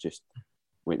think it's just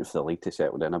waiting for the league to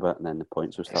settle down a bit, and then the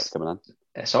points will start coming in.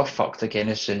 It's all fucked again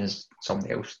as soon as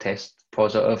somebody else tests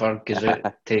positive or goes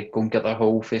out to go and get their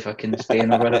hole if I can stay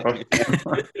in or whatever.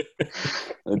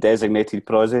 The designated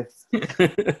prosy.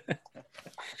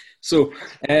 So,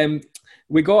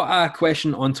 we got a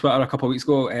question on Twitter a couple of weeks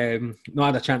ago.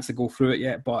 Not had a chance to go through it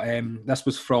yet, but this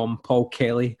was from Paul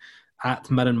Kelly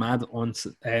at Mirren Mad on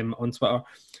Twitter.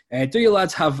 Do you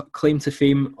lads have claim to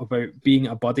fame about being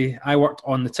a buddy? I worked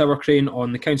on the tower crane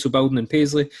on the council building in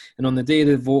Paisley, and on the day of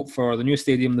the vote for the new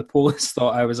stadium, the police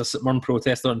thought I was a St Mirren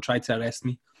protester and tried to arrest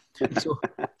me. So,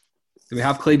 do we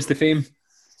have claims to fame?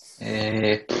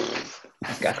 I've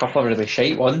got a couple of really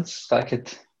shite ones that I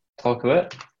could talk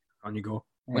about. On you go.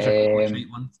 Which are a couple of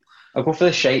shite ones? I'll go for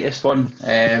the shitest one.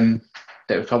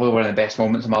 That was probably one of the best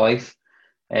moments of my life.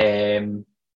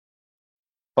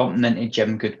 Bumping into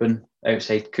Jim Goodwin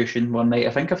outside Cushion one night.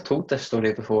 I think I've told this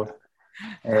story before.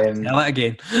 Tell it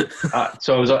again.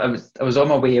 So I was on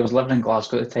my way. I was living in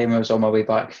Glasgow at the time. I was on my way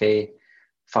back for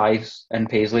Fives in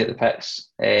Paisley at the pits,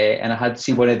 and I had to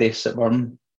see one of the St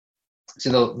Mirren,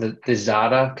 the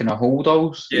Zara kind of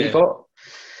hold-alls that you got.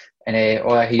 And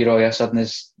all I hear all of a sudden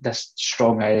is this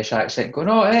strong Irish accent going,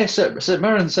 "Oh, hey, St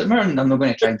Mirren, St Mirren." I'm not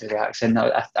going to try and do the accent.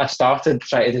 I started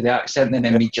trying to do the accent and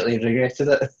immediately regretted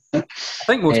it. I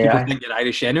think most people think you're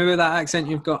Irish anyway with that accent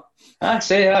you've got. I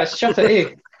say, shut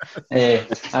it,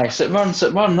 aye, St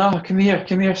Mirren, no, come here,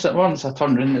 St Mirren. So I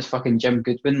turned around, it's fucking Jim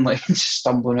Goodwin, like, just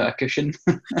stumbling out a cushion.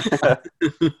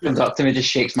 Comes up to me,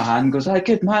 just shakes my hand, goes,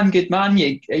 good man,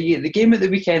 you the game at the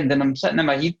weekend. And I'm sitting in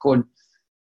my head going,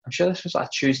 I'm sure this was like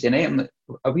a Tuesday night. I'm like,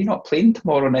 are we not playing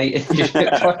tomorrow night? And you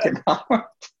get fucking hammered.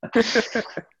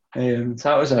 So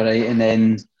that was all right. And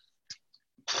then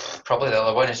probably the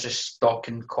other one is just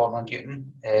stalking Connor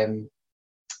Newton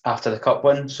after the cup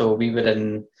win. So we were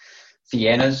in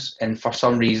Vienna's, and for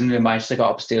some reason we managed to get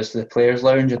upstairs to the players'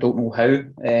 lounge. I don't know how.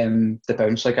 The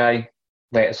bouncer guy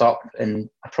let us up,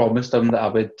 and I promised him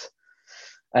that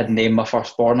I'd name my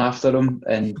firstborn after him,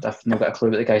 and I've not got a clue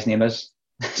what the guy's name is.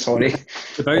 Sorry.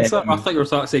 The bouncer? I thought you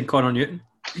were saying Connor Newton.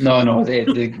 No,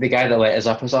 the guy that let us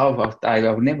up was,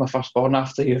 I'll name my firstborn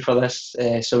after you for this.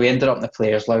 So we ended up in the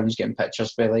players' lounge getting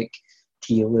pictures with like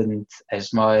Teal and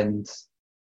Isma and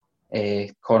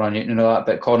Connor Newton and all that.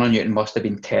 But Connor Newton must have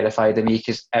been terrified of me,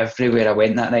 because everywhere I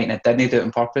went that night, and I didn't do it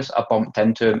on purpose, I bumped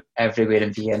into him everywhere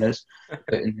in Vienna's,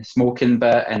 but in the smoking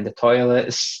bit and the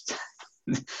toilets.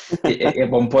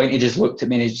 At one point he just looked at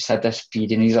me and he just had this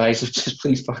feed in his eyes of just,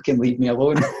 please fucking leave me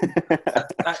alone.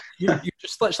 You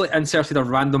just literally inserted a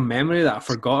random memory that I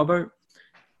forgot about.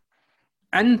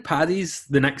 In Paddy's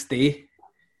the next day,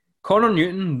 Connor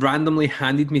Newton randomly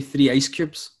handed me 3 ice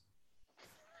cubes,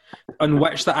 on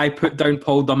which that I put down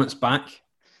Paul Dummett's back.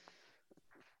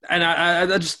 And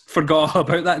I just forgot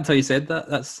about that until you said that.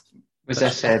 Was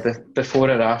this before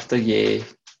or after you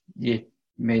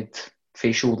made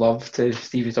facial love to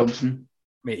Stevie Thompson?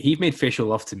 Mate, he made facial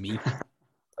love to me.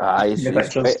 He's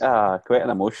quite an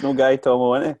emotional guy,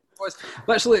 Tomo, isn't he?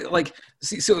 Literally, like,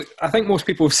 so I think most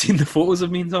people have seen the photos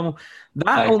of me and Tomo.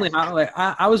 That only happened, like,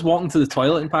 I was walking to the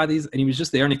toilet in Paddy's, and he was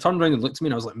just there, and he turned around and looked at me,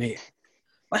 and I was like, mate,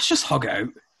 let's just hug it out.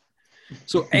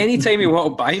 So anytime he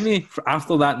walked by me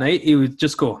after that night, he would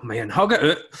just go, man, hug it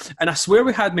out. And I swear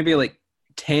we had maybe like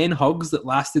 10 hugs that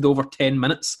lasted over 10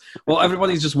 minutes while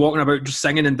everybody's just walking about, just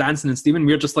singing and dancing and steaming.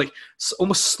 We're just like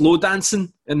almost slow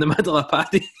dancing in the middle of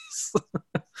Paddy's.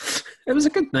 It was a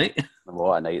good night.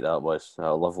 What a night that was.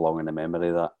 I'll live long in the memory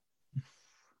of that.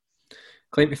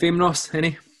 Claim to fame, Ross,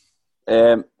 any?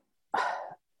 I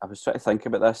was trying to think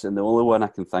about this, and the only one I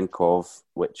can think of,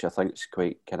 which I think is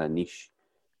quite kind of niche,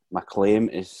 my claim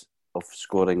is of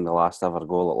scoring the last ever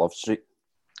goal at Love Street.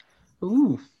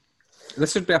 Ooh.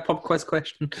 This would be a pub quiz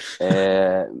question.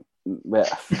 Well,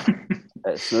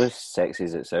 it's not as sexy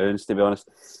as it sounds, to be honest.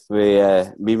 Me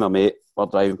and my mate were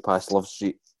driving past Love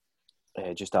Street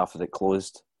just after it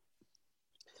closed,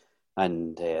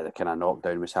 and the kind of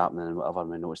knockdown was happening and whatever,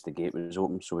 and we noticed the gate was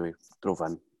open, so we drove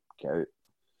in, get out,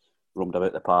 roamed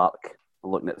about the park,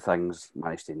 looking at things,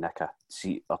 managed to nick a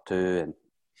seat or two, and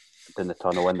in the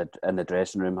tunnel, in the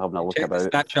dressing room, having a look about.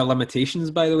 Statute of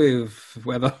limitations, by the way, of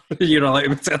whether you're allowed to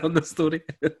be telling the story.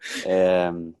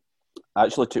 I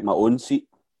actually took my own seat,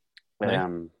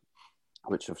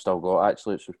 which I've still got,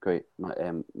 actually, which was quite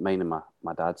mine and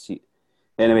my dad's seat.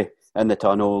 Anyway, in the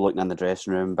tunnel, looking in the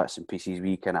dressing room, bits and pieces,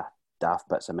 wee kind of daft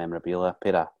bits of memorabilia,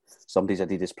 pair of somebody's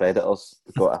Adidas Predators,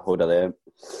 got a hold of them.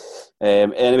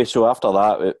 Anyway, so after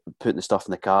that, we putting the stuff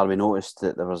in the car, we noticed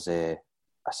that there was a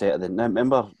set of now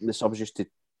remember the subs used to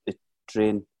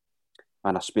train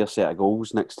and a spare set of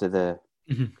goals next to the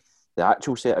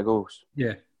actual set of goals.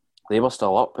 Yeah. They were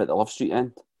still up at the Love Street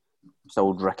end.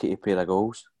 Still rickety pair of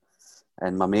goals.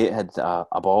 And my mate had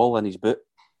a ball in his boot.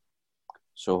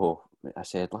 So I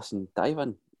said, listen, dive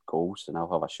in goals and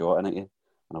I'll have a shot in it and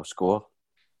I'll score.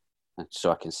 And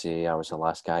so I can say I was the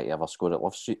last guy to ever score at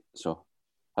Love Street. So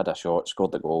I had a shot,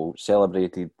 scored the goal,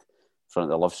 celebrated front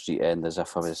of the Love Street end as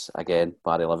if I was, again,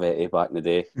 Barry Lavetti back in the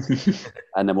day,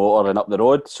 in the motor and up the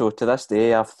road. So to this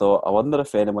day, I've thought, I wonder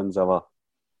if anyone's ever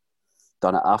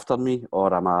done it after me,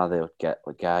 or am I the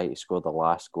guy who scored the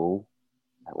last goal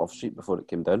at Love Street before it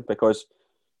came down? Because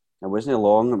it wasn't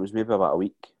long, it was maybe about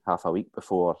half a week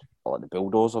before like the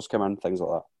bulldozers came in, things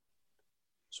like that.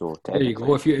 So there you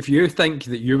go. If you think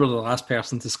that you were the last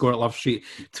person to score at Love Street,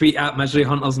 tweet at Misery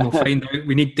Hunters and we'll find out.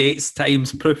 We need dates,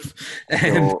 times, proof.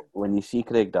 So when you see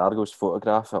Craig Dargo's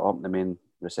photograph up in the main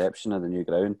reception of the new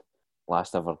ground,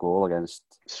 last ever goal against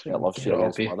at Love Street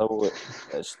against Motherwell,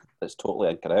 it's totally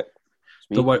incorrect.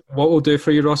 So what we'll do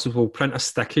for you, Ross, is we'll print a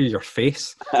sticker of your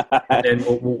face, and then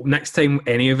we'll next time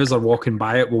any of us are walking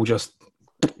by it, we'll just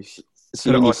see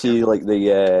when you see like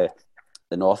the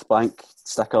North Bank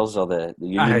stickers or the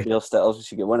Union Beer stickers. You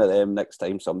should get one of them next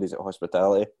time somebody's at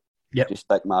hospitality. Just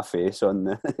stick my face on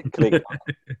the Craig.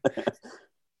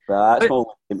 But that's my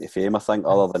only claim to fame, I think,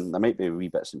 other than there might be wee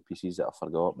bits and pieces that I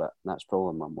forgot, but that's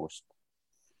probably my most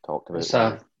talked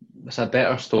about. It's a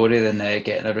better story than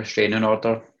getting a restraining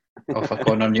order off a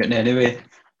Connor Newton anyway.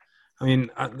 I mean,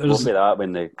 Won't be that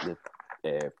when the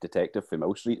detective from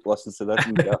Mill Street listens to this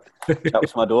and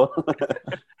chaps my door.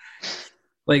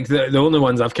 Like the only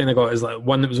ones I've kind of got is like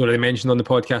one that was already mentioned on the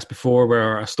podcast before,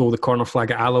 where I stole the corner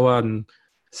flag at Alloa and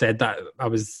said that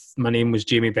my name was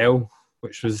Jamie Bell,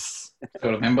 which was. I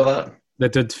remember that. The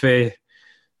dude for.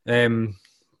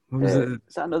 What was it?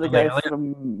 Is that another guy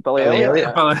from Billy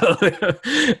Elliot?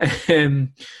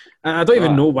 I don't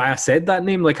even know why I said that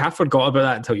name. Like, I forgot about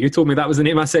that until you told me that was the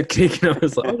name I said, Craig, and I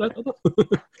was like,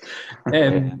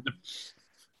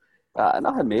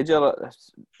 nothing major.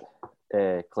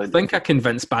 I think I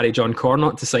convinced Barry John Corr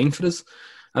not to sign for us.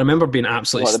 I remember being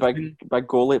absolutely the big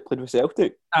goalie that played with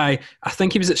Celtic. I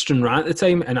think he was at Stranraer at the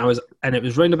time, and it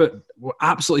was round about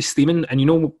absolutely steaming. And you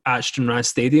know, at Stranraer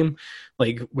Stadium,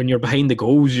 like when you're behind the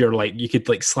goals, you're like you could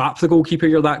like slap the goalkeeper.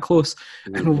 You're that close.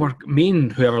 Mm-hmm. And me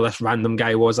and whoever this random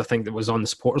guy was, I think that was on the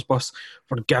supporters bus,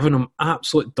 were giving him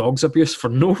absolute dogs abuse for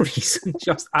no reason,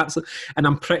 just absolute. And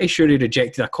I'm pretty sure he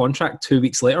rejected a contract 2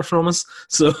 weeks later from us.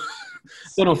 So I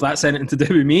don't know if that's anything to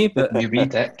do with me, but you wee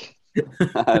dick.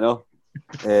 I know.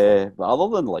 But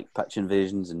other than like pitch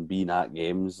invasions and being at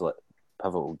games, like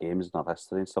pivotal games in our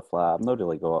history and stuff like that, I've not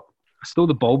really got. I stole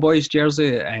the Ball Boys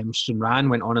jersey. Stranraer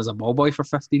went on as a ball boy for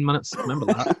 15 minutes. Remember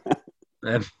that?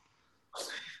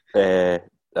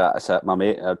 That's it. My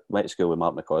mate, I went to school with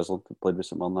Mark McCausland, played with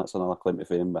someone. That's another claim to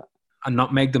fame. But I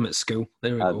nutmegged him at school.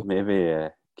 There we go. Maybe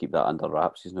keep that under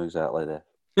wraps. He's not exactly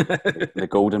the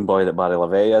golden boy that Barry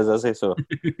LaVey is he? So,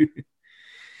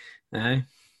 aye.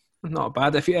 Not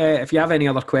bad. If you have any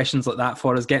other questions like that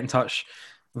for us, get in touch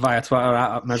via Twitter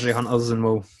at Misery Hunters, and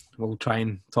we'll try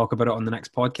and talk about it on the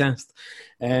next podcast.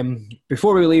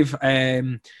 Before we leave,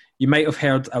 you might have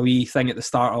heard a wee thing at the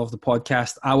start of the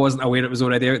podcast. I wasn't aware it was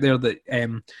already out there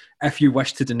that if you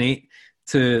wish to donate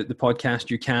to the podcast,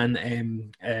 you can.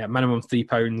 Minimum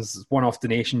 £3, one-off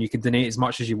donation. You can donate as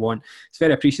much as you want. It's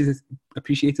very appreciative.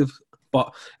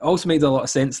 But it also made a lot of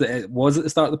sense that it was at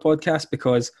the start of the podcast,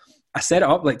 because I set it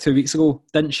up like 2 weeks ago,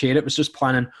 didn't share it, was just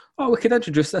planning, we could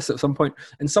introduce this at some point.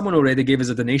 And someone already gave us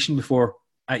a donation before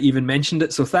I even mentioned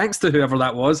it. So thanks to whoever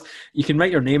that was. You can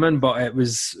write your name in, but it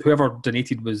was whoever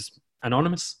donated was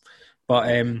anonymous. But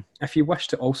if you wish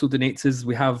to also donate to us,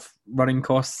 we have running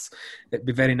costs. It'd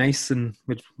be very nice and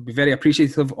we'd be very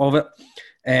appreciative of it.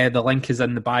 The link is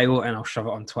in the bio, and I'll shove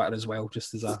it on Twitter as well,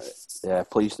 just as a... Yeah,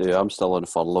 please do. I'm still on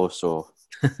furlough, so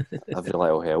every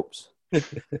little helps.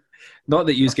 Not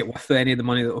that you get with any of the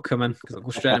money that will come in, because it'll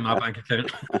go straight in my bank account.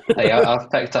 Hey, I've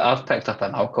picked up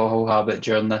an alcohol habit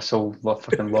during this whole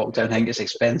fucking lockdown. I think it's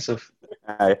expensive.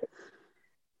 Aye.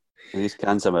 These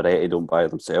cans of Moretti don't buy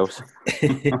themselves.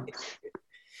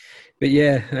 But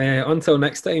yeah, until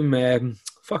next time,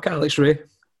 fuck Alex Ray.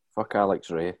 Fuck Alex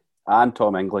Ray. And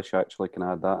Tom English, actually, can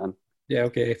I add that in? Yeah,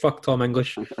 okay. Fuck Tom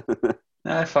English.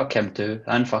 Fuck him too.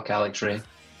 And fuck Alex Ray.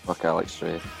 Fuck Alex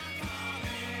Ray.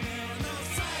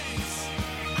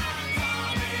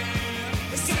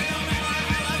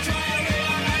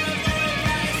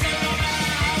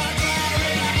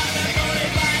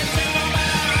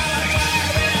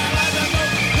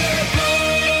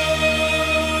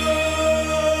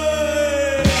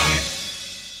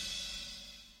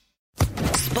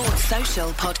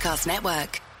 Social Podcast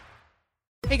Network.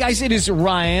 Hey guys, it is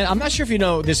Ryan. I'm not sure if you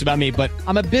know this about me, but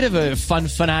I'm a bit of a fun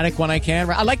fanatic when I can.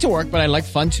 I like to work, but I like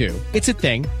fun too. It's a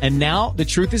thing. And now the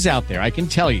truth is out there. I can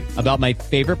tell you about my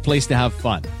favorite place to have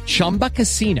fun. Chumba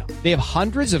Casino. They have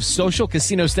hundreds of social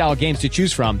casino style games to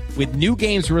choose from, with new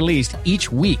games released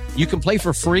each week. You can play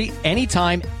for free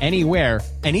anytime, anywhere.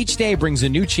 And each day brings a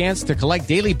new chance to collect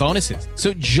daily bonuses.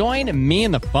 So join me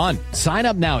in the fun. Sign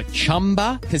up now at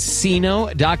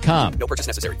ChumbaCasino.com. No purchase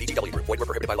necessary. VGW Group. Void where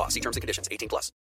prohibited by law. See terms and conditions. 18+.